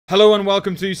Hello and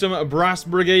welcome to some Brass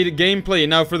Brigade gameplay.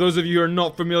 Now, for those of you who are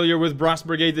not familiar with Brass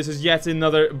Brigade, this is yet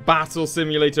another battle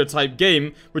simulator type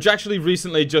game, which actually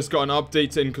recently just got an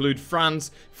update to include France,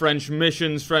 French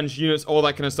missions, French units, all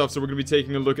that kind of stuff, so we're going to be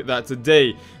taking a look at that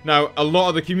today. Now, a lot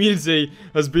of the community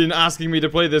has been asking me to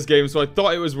play this game, so I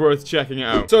thought it was worth checking it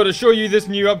out. So, to show you this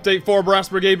new update for Brass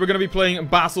Brigade, we're going to be playing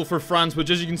Battle for France, which,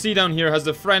 as you can see down here, has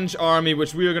the French army,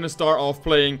 which we are going to start off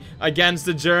playing against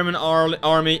the German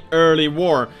army early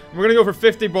war. We're gonna go for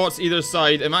 50 bots either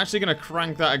side. I'm actually gonna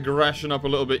crank that aggression up a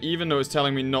little bit, even though it's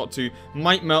telling me not to.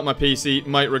 Might melt my PC,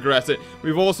 might regret it.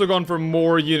 We've also gone for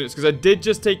more units, because I did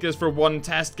just take this for one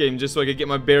test game, just so I could get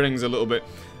my bearings a little bit.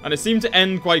 And it seemed to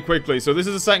end quite quickly, so this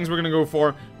is the settings we're gonna go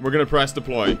for. We're gonna press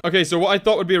deploy. Okay, so what I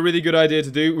thought would be a really good idea to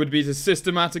do would be to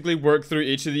systematically work through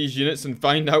each of these units and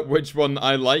find out which one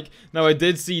I like. Now, I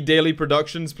did see Daily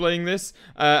Productions playing this,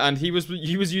 and he was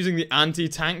using the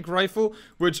anti-tank rifle,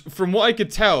 which, from what I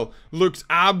could tell, looked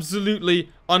absolutely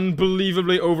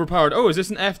unbelievably overpowered. Oh, is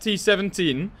this an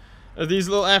FT-17? Are these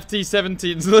little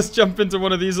FT-17s? Let's jump into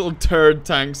one of these little turd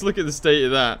tanks. Look at the state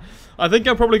of that. I think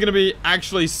I'm probably gonna be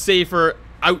actually safer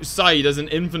outside as an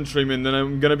infantryman than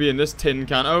I'm gonna be in this tin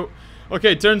can. Oh,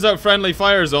 okay, turns out friendly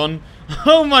fire's on.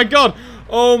 Oh my god!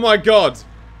 Oh my god!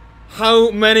 How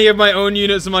many of my own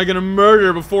units am I gonna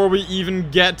murder before we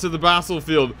even get to the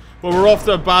battlefield? Well, we're off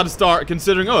to a bad start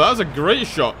considering... Oh, that was a great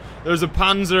shot. There's a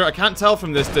Panzer... I can't tell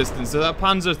from this distance. Is that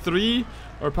Panzer 3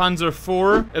 or Panzer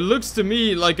 4? It looks to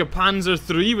me like a Panzer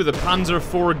 3 with a Panzer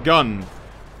 4 gun,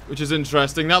 which is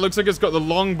interesting. That looks like it's got the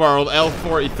long-barreled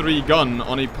L43 gun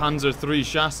on a Panzer 3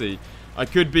 chassis. I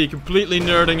could be completely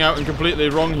nerding out and completely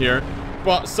wrong here,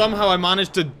 but somehow I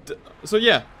managed to... So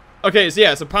yeah. Okay, so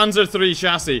yeah, it's a Panzer 3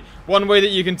 chassis. One way that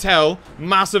you can tell,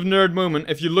 massive nerd moment,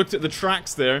 if you looked at the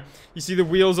tracks there, you see the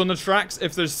wheels on the tracks?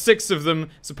 If there's 6 of them,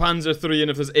 it's a Panzer 3,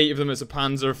 and if there's 8 of them, it's a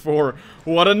Panzer 4.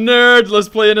 What a nerd! Let's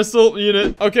play an assault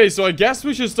unit. Okay, so I guess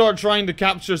we should start trying to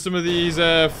capture some of these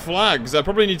flags. I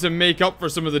probably need to make up for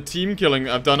some of the team killing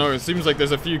that I've done. Oh, it seems like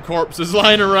there's a few corpses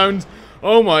lying around.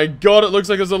 Oh my god, it looks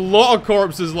like there's a lot of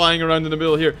corpses lying around in the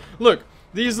middle here. Look,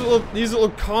 these little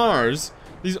cars,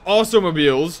 these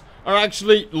automobiles, are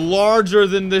actually larger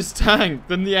than this tank,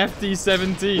 than the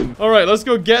FT-17. Alright, let's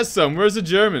go get some. Where's the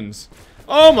Germans?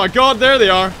 Oh my god, there they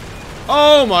are.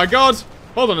 Oh my god.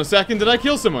 Hold on a second, did I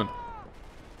kill someone?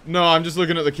 No, I'm just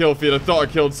looking at the kill feed. I thought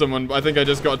I killed someone, but I think I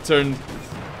just got turned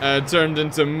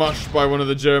into mush by one of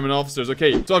the German officers.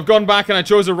 Okay, so I've gone back and I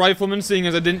chose a rifleman, seeing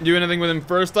as I didn't do anything with him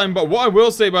first time. But what I will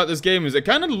say about this game is it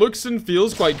kind of looks and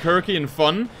feels quite quirky and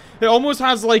fun. It almost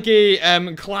has like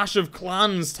a Clash of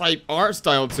Clans type art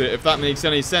style to it, if that makes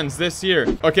any sense. This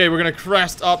here. Okay, we're gonna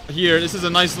crest up here. This is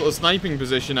a nice little sniping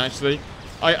position, actually.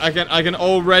 I can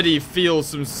already feel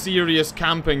some serious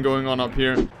camping going on up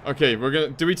here. Okay,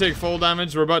 do we take full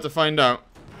damage? We're about to find out.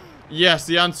 Yes,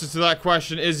 the answer to that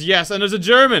question is yes. And there's a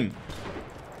German.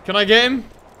 Can I get him?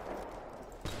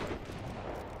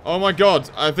 Oh my god.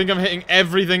 I think I'm hitting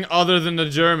everything other than the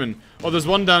German. Oh, there's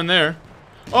one down there.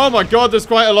 Oh my god, there's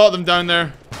quite a lot of them down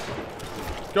there.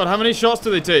 God, how many shots do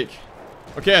they take?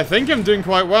 Okay, I think I'm doing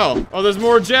quite well. Oh, there's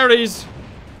more Jerrys.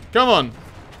 Come on.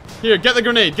 Here, get the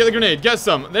grenade, get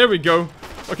some. There we go.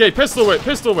 Okay, pistol whip,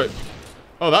 pistol whip.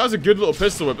 Oh, that was a good little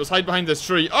pistol whip. Let's hide behind this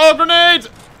tree. Oh, grenade!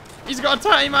 He's got a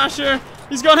tatty masher.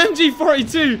 He's got an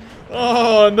MG42.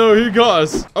 Oh, no, who got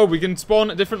us? Oh, we can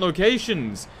spawn at different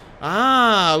locations.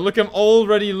 Ah, look, I'm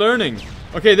already learning.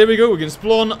 Okay, there we go. We can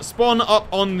spawn up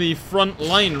on the front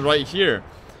line right here.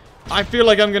 I feel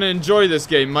like I'm going to enjoy this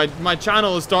game. My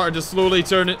channel has started to slowly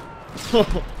turn it...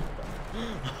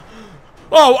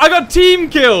 Oh, I got team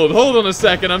killed. Hold on a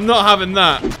second. I'm not having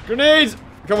that. Grenades.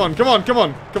 Come on, come on, come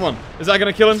on, come on. Is that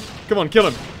going to kill him? Come on, kill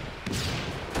him.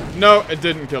 No, it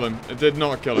didn't kill him. It did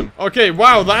not kill him. Okay,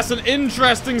 wow, that's an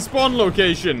interesting spawn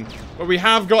location. But we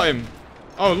have got him.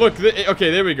 Oh, look.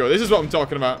 Okay, there we go. This is what I'm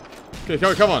talking about. Okay,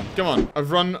 come on, come on. I've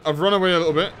run away a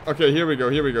little bit. Okay, here we go,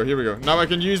 here we go, here we go. Now I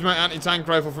can use my anti-tank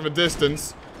rifle from a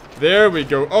distance. There we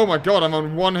go. Oh my god, I'm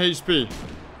on 1 HP.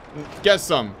 Get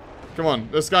some. Come on,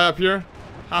 this guy up here.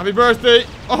 Happy birthday.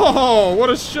 Oh, what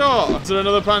a shot. Is there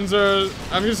another Panzer?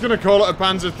 I'm just going to call it a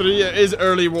Panzer 3. It is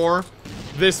early war.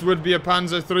 This would be a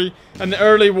Panzer 3. And the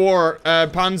early war,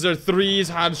 Panzer 3s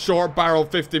had short barrel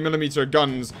 50mm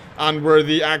guns and were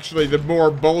actually the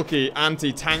more bulky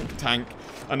anti-tank tank.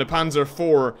 And the Panzer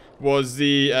 4 was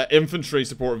the infantry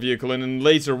support vehicle. And in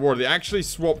later war, they actually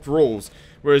swapped roles.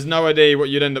 Whereas nowadays, what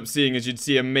you'd end up seeing is you'd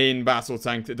see a main battle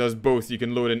tank that does both. You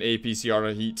can load in APCR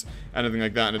or heat, anything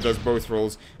like that, and it does both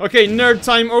roles. Okay, nerd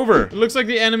time over. It looks like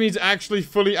the enemy's actually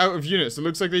fully out of units. It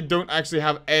looks like they don't actually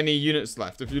have any units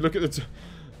left. If you look at the...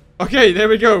 Okay, there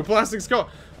we go. Plastic Scot.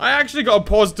 I actually got a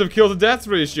positive kill to death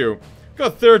ratio.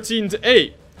 Got 13 to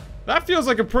 8. That feels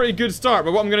like a pretty good start,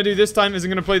 but what I'm going to do this time is I'm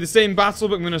going to play the same battle,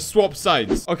 but I'm going to swap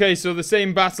sides. Okay, so the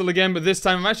same battle again, but this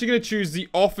time I'm actually going to choose the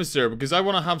officer because I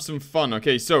want to have some fun.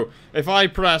 Okay, so if I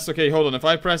press, okay, hold on. If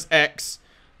I press X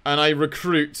and I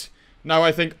recruit, now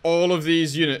I think all of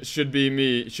these units should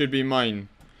be mine.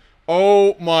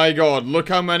 Oh my god, look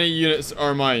how many units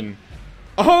are mine.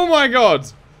 Oh my god,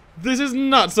 this is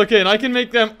nuts. Okay, and I can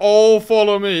make them all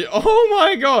follow me. Oh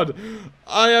my god.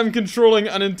 I am controlling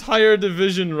an entire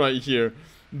division right here.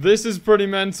 This is pretty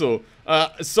mental.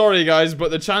 Sorry guys,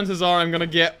 but the chances are I'm gonna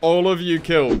get all of you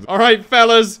killed. Alright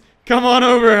fellas, come on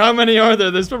over. How many are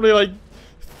there? There's probably like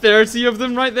 30 of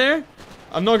them right there.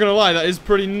 I'm not gonna lie, that is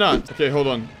pretty nuts. Okay, hold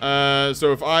on.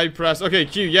 So if I press... Okay,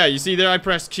 Q. Yeah, you see there I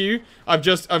pressed Q.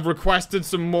 I've requested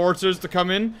some mortars to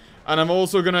come in. And I'm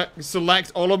also gonna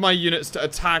select all of my units to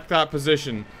attack that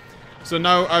position. So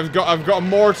now I've got a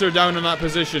mortar down in that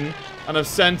position. And I've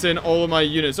sent in all of my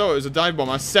units. Oh, it was a dive bomb.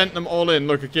 I sent them all in.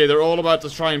 Look, okay, they're all about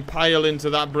to try and pile into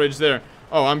that bridge there.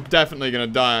 Oh, I'm definitely gonna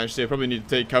die, actually. I probably need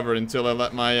to take cover until I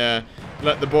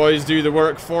let the boys do the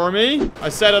work for me. I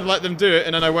said I'd let them do it,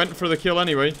 and then I went for the kill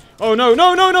anyway. Oh, no,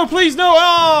 no, no, no, please, no!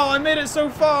 Oh, I made it so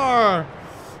far!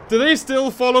 Do they still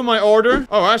follow my order?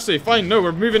 Oh, actually, fine. No,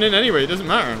 we're moving in anyway. It doesn't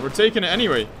matter. We're taking it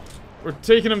anyway. We're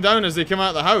taking them down as they come out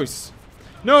of the house.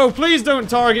 No, please don't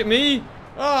target me!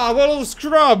 Ah, what a little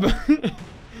scrub!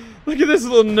 Look at this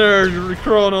little nerd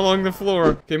crawling along the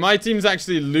floor. Okay, my team's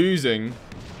actually losing.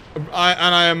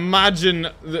 I imagine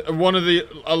that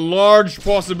a large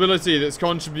possibility that's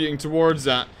contributing towards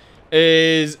that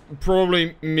is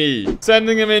probably me.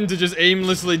 Sending them in to just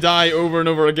aimlessly die over and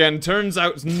over again turns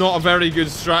out it's not a very good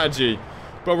strategy.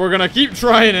 But we're gonna keep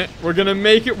trying it. We're gonna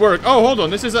make it work. Oh, hold on.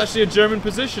 This is actually a German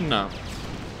position now.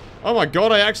 Oh my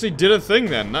god, I actually did a thing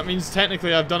then. That means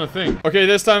technically I've done a thing. Okay,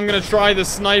 this time I'm gonna try the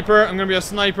sniper. I'm gonna be a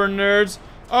sniper nerd.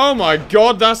 Oh my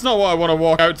god, that's not what I want to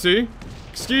walk out to.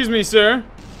 Excuse me, sir.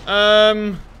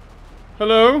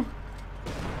 Hello?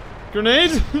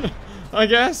 Grenade? I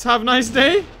guess. Have a nice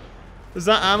day. Is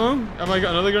that ammo? Have I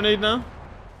got another grenade now?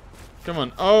 Come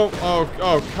on. Oh,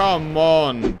 come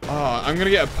on. Oh, I'm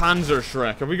gonna get a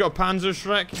Panzerschreck. Have we got a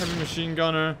Panzerschreck? Heavy machine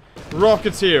gunner.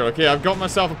 Rocketeer. Okay, I've got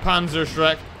myself a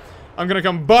Panzerschreck. I'm gonna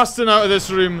come busting out of this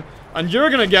room, and you're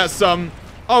gonna get some.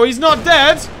 Oh, he's not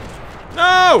dead.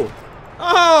 No.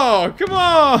 Oh, come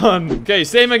on. Okay,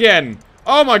 same again.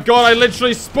 Oh my god, I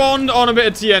literally spawned on a bit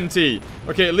of TNT.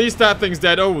 Okay, at least that thing's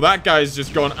dead. Oh, that guy's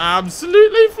just gone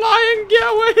absolutely flying. Get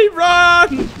away,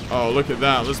 run. Oh, look at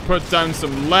that. Let's put down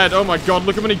some lead. Oh my god,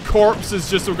 look how many corpses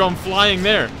just have gone flying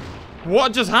there.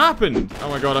 What just happened? Oh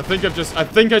my god, I think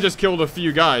I just killed a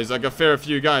few guys, like a fair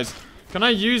few guys. Can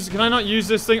I not use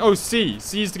this thing? Oh, C.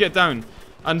 C is to get down.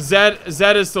 And Z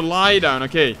is to lie down.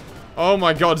 Okay. Oh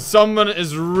my god, someone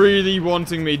is really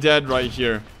wanting me dead right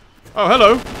here. Oh,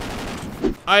 hello.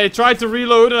 I tried to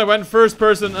reload and I went first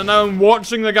person, and now I'm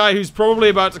watching the guy who's probably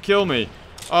about to kill me.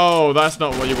 Oh, that's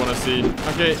not what you want to see.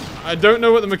 Okay, I don't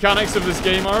know what the mechanics of this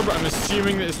game are, but I'm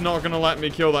assuming that it's not going to let me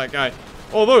kill that guy.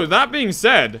 Although, that being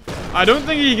said, I don't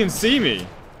think he can see me.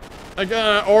 Like,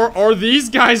 or these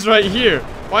guys right here.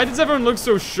 Why does everyone look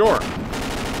so short?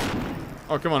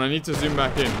 Oh, come on, I need to zoom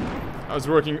back in. I was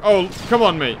working. Oh, come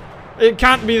on, mate. It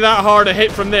can't be that hard to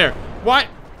hit from there. Why?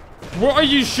 What are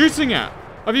you shooting at?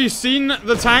 Have you seen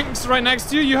the tanks right next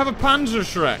to you? You have a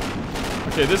Panzerschreck.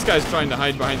 Okay, this guy's trying to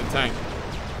hide behind the tank.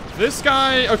 This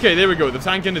guy... Okay, there we go. The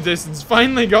tank in the distance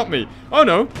finally got me. Oh,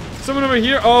 no. Someone over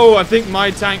here. Oh, I think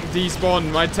my tank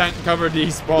despawned. My tank cover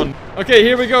despawned. Okay,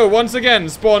 here we go. Once again,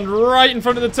 spawned right in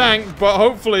front of the tank. But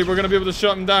hopefully, we're going to be able to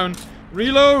shut him down.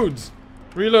 Reload.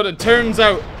 Reload. It turns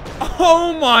out...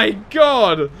 Oh, my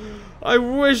God. I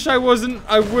wish I was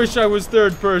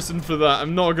third person for that.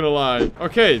 I'm not gonna lie.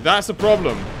 Okay, that's a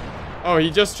problem. Oh,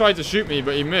 he just tried to shoot me,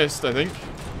 but he missed, I think.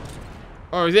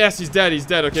 Oh, yes, he's dead. He's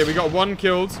dead. Okay, we got one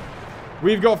killed.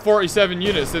 We've got 47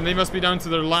 units, and they must be down to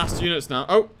their last units now.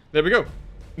 Oh, there we go.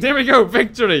 There we go.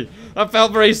 Victory. That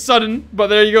felt very sudden, but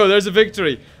there you go. There's a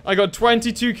victory. I got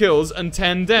 22 kills and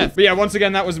 10 deaths. But yeah, once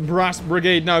again, that was Brass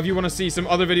Brigade. Now, if you want to see some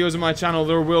other videos on my channel,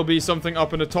 there will be something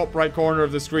up in the top right corner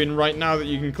of the screen right now that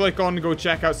you can click on to go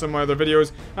check out some of my other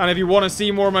videos. And if you want to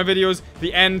see more of my videos,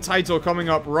 the end title coming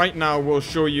up right now will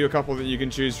show you a couple that you can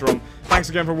choose from. Thanks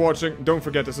again for watching. Don't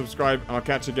forget to subscribe, and I'll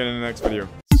catch you again in the next video.